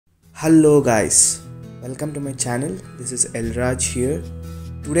Hello guys, welcome to my channel. This is Elraj here.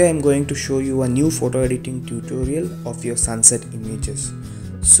 Today I'm going to show you a new photo editing tutorial of your sunset images.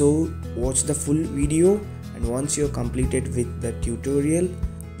 So watch the full video, and once you're completed with the tutorial,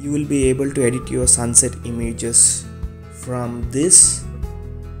 you will be able to edit your sunset images from this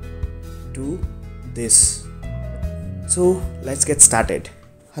to this. So let's get started.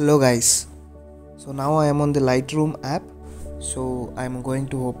 Hello guys. So now I am on the Lightroom app. So I'm going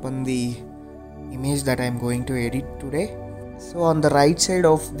to open the image that I'm going to edit today. So on the right side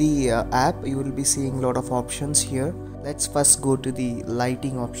of the app, you will be seeing a lot of options here. Let's first go to the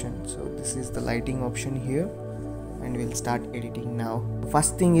lighting option. So this is the lighting option here, and we'll start editing now.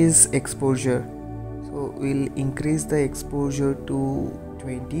 First thing is exposure. So we'll increase the exposure to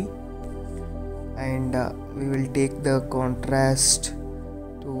 20, and we will take the contrast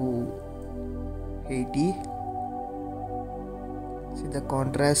to 80. See, the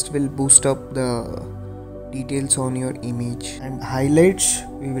contrast will boost up the details on your image. And highlights,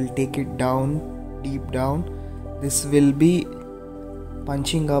 we will take it down, deep down. This will be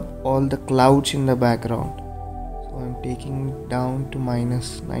punching up all the clouds in the background. So I'm taking it down to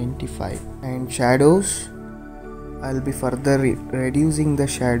 -95. And shadows, I'll be further reducing the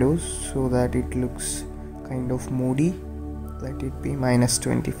shadows so that it looks kind of moody. Let it be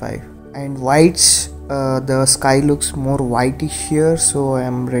 -25. And whites, the sky looks more whitish here, so I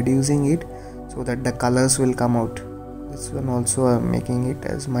am reducing it so that the colors will come out. This one also I am making it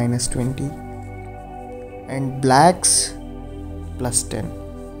as -20. And blacks +10.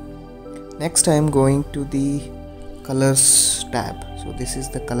 Next I am going to the colors tab. So this is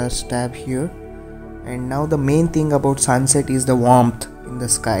the colors tab here. And now the main thing about sunset is the warmth in the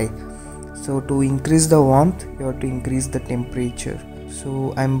sky. So to increase the warmth, you have to increase the temperature.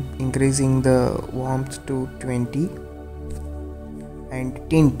 So I'm increasing the warmth to 20. And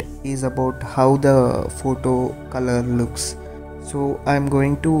tint is about how the photo color looks. So I'm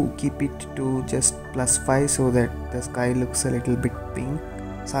going to keep it to just +5 so that the sky looks a little bit pink.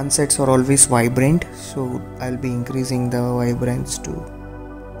 Sunsets are always vibrant, so I'll be increasing the vibrance to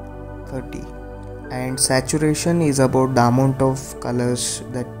 30. And saturation is about the amount of colors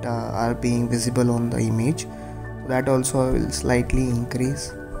that are being visible on the image. That also I will slightly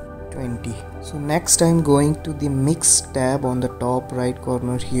increase, 20. So next I'm going to the mix tab on the top right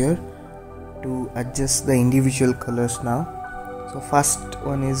corner here to adjust the individual colors now. So first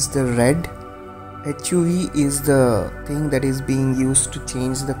one is the red. HUV is the thing that is being used to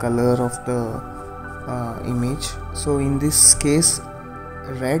change the color of the image. So in this case,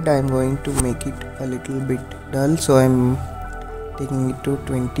 red, I'm going to make it a little bit dull, so I'm taking it to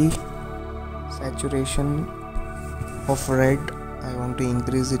 20. Saturation of red, I want to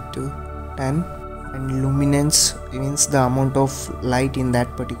increase it to 10. And luminance means the amount of light in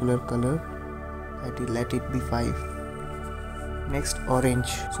that particular color, let it be 5. Next, orange.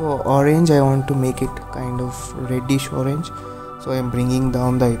 So orange, I want to make it kind of reddish orange, so I am bringing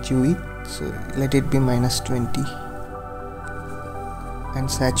down the HUV, so let it be -20. And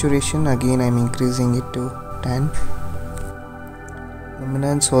saturation, again I'm increasing it to 10.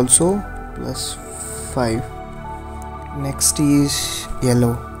 Luminance also +5. Next is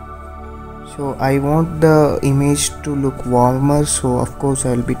yellow. So I want the image to look warmer, so of course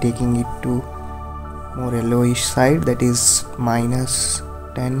I will be taking it to more yellowish side, that is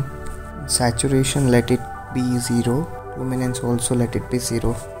 -10. Saturation, let it be 0. Luminance also let it be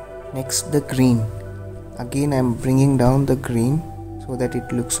 0. Next, the green. Again I am bringing down the green so that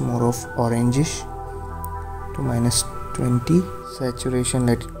it looks more of orangish, to -20. Saturation,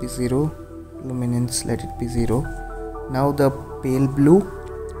 let it be 0. Luminance, let it be 0. Now the pale blue,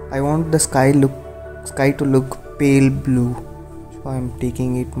 I want the sky to look pale blue, so I am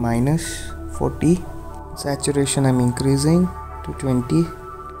taking it -40. Saturation I'm increasing to 20,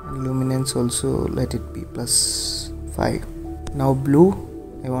 and luminance also let it be +5. Now blue,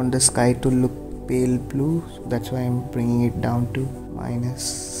 I want the sky to look pale blue, so that's why I'm bringing it down to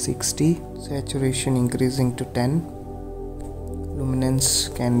 -60. Saturation increasing to 10. Luminance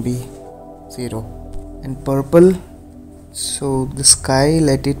can be 0. And purple, so the sky,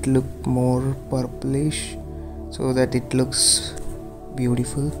 let it look more purplish so that it looks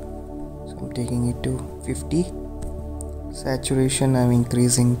beautiful, so I'm taking it to 50. Saturation I'm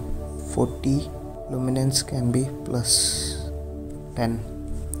increasing 40. Luminance can be +10.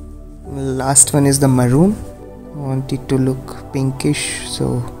 Last one is the maroon. I want it to look pinkish, so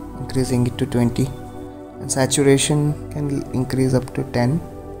increasing it to 20. And saturation can increase up to 10.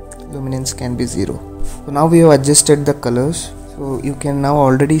 Luminance can be 0. So now we have adjusted the colors, so you can now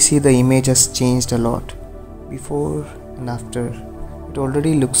already see the image has changed a lot before and after. It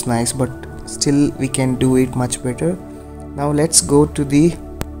already looks nice, but still we can do it much better. Now let's go to the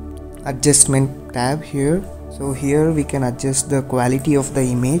adjustment tab here. So here we can adjust the quality of the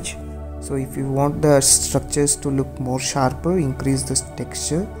image. So if you want the structures to look more sharper, increase the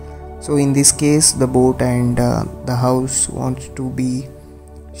texture. So in this case the boat and the house wants to be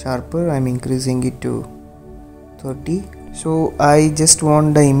sharper. I'm increasing it to 30. So I just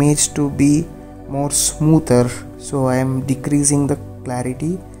want the image to be more smoother, so I am decreasing the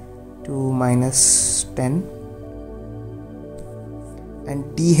clarity to -10. And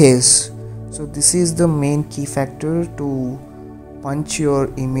dehaze, so this is the main key factor to punch your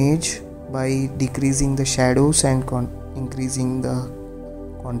image by decreasing the shadows and increasing the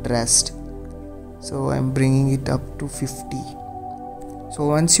contrast. So I'm bringing it up to 50. So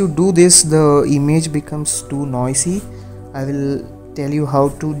once you do this, the image becomes too noisy. I will tell you how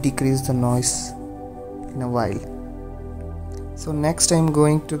to decrease the noise in a while. So next I'm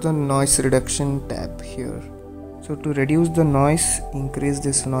going to the noise reduction tab here. So to reduce the noise, increase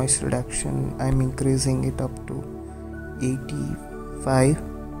this noise reduction. I'm increasing it up to 85.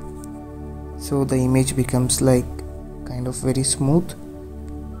 So the image becomes like kind of very smooth.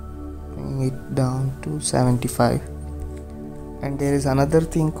 Bringing it down to 75. And there is another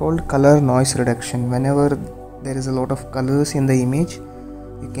thing called color noise reduction. Whenever there is a lot of colors in the image,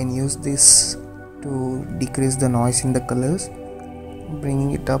 you can use this to decrease the noise in the colors.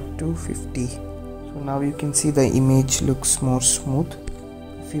 Bringing it up to 50. So now you can see the image looks more smooth.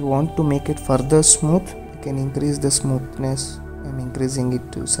 If you want to make it further smooth, you can increase the smoothness. I'm increasing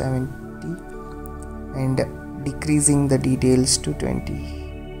it to 70 and decreasing the details to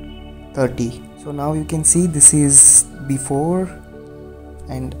 30. So now you can see this is before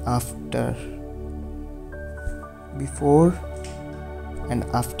and after. Before and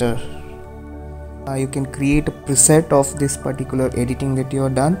after. You can create a preset of this particular editing that you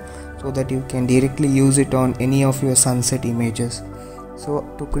have done, so that you can directly use it on any of your sunset images. So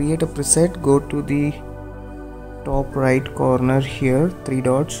to create a preset, go to the top right corner here, 3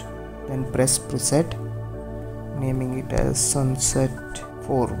 dots, then press preset, naming it as sunset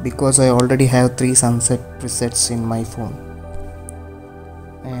 4 because I already have 3 sunset presets in my phone.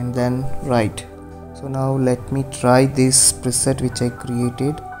 And then right. So now let me try this preset which I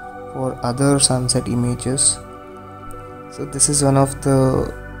created for other sunset images. So this is one of the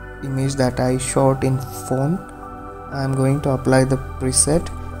image that I shot in phone. I am going to apply the preset.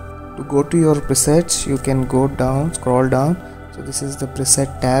 To go to your presets, you can go down, scroll down. So this is the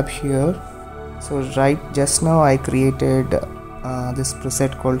preset tab here. So right just now I created this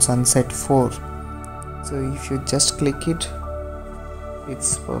preset called sunset 4. So if you just click it,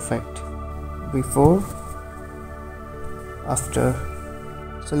 it's perfect. Before, after.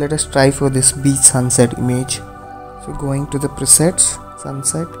 So let us try for this beach sunset image. So going to the presets,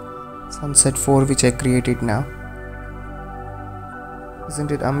 sunset 4 which I created now.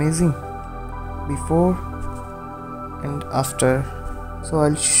 Isn't it amazing? Before and after. So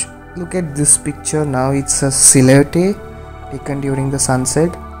I'll look at this picture now. It's a silhouette taken during the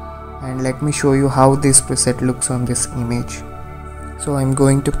sunset, and let me show you how this preset looks on this image. So I'm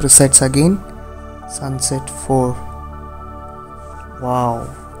going to presets again, sunset 4. Wow,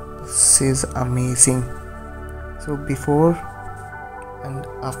 this is amazing. So before and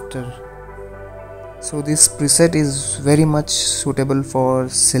after. So this preset is very much suitable for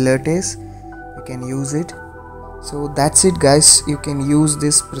silhouettes. You can use it. So that's it guys, you can use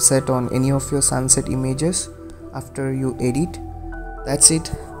this preset on any of your sunset images after you edit. That's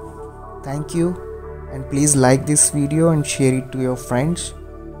it. Thank you, and please like this video and share it to your friends,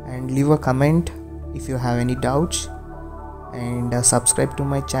 and leave a comment if you have any doubts, and subscribe to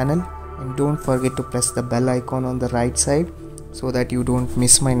my channel, and don't forget to press the bell icon on the right side so that you don't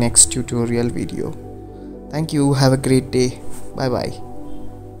miss my next tutorial video. Thank you, have a great day. Bye bye.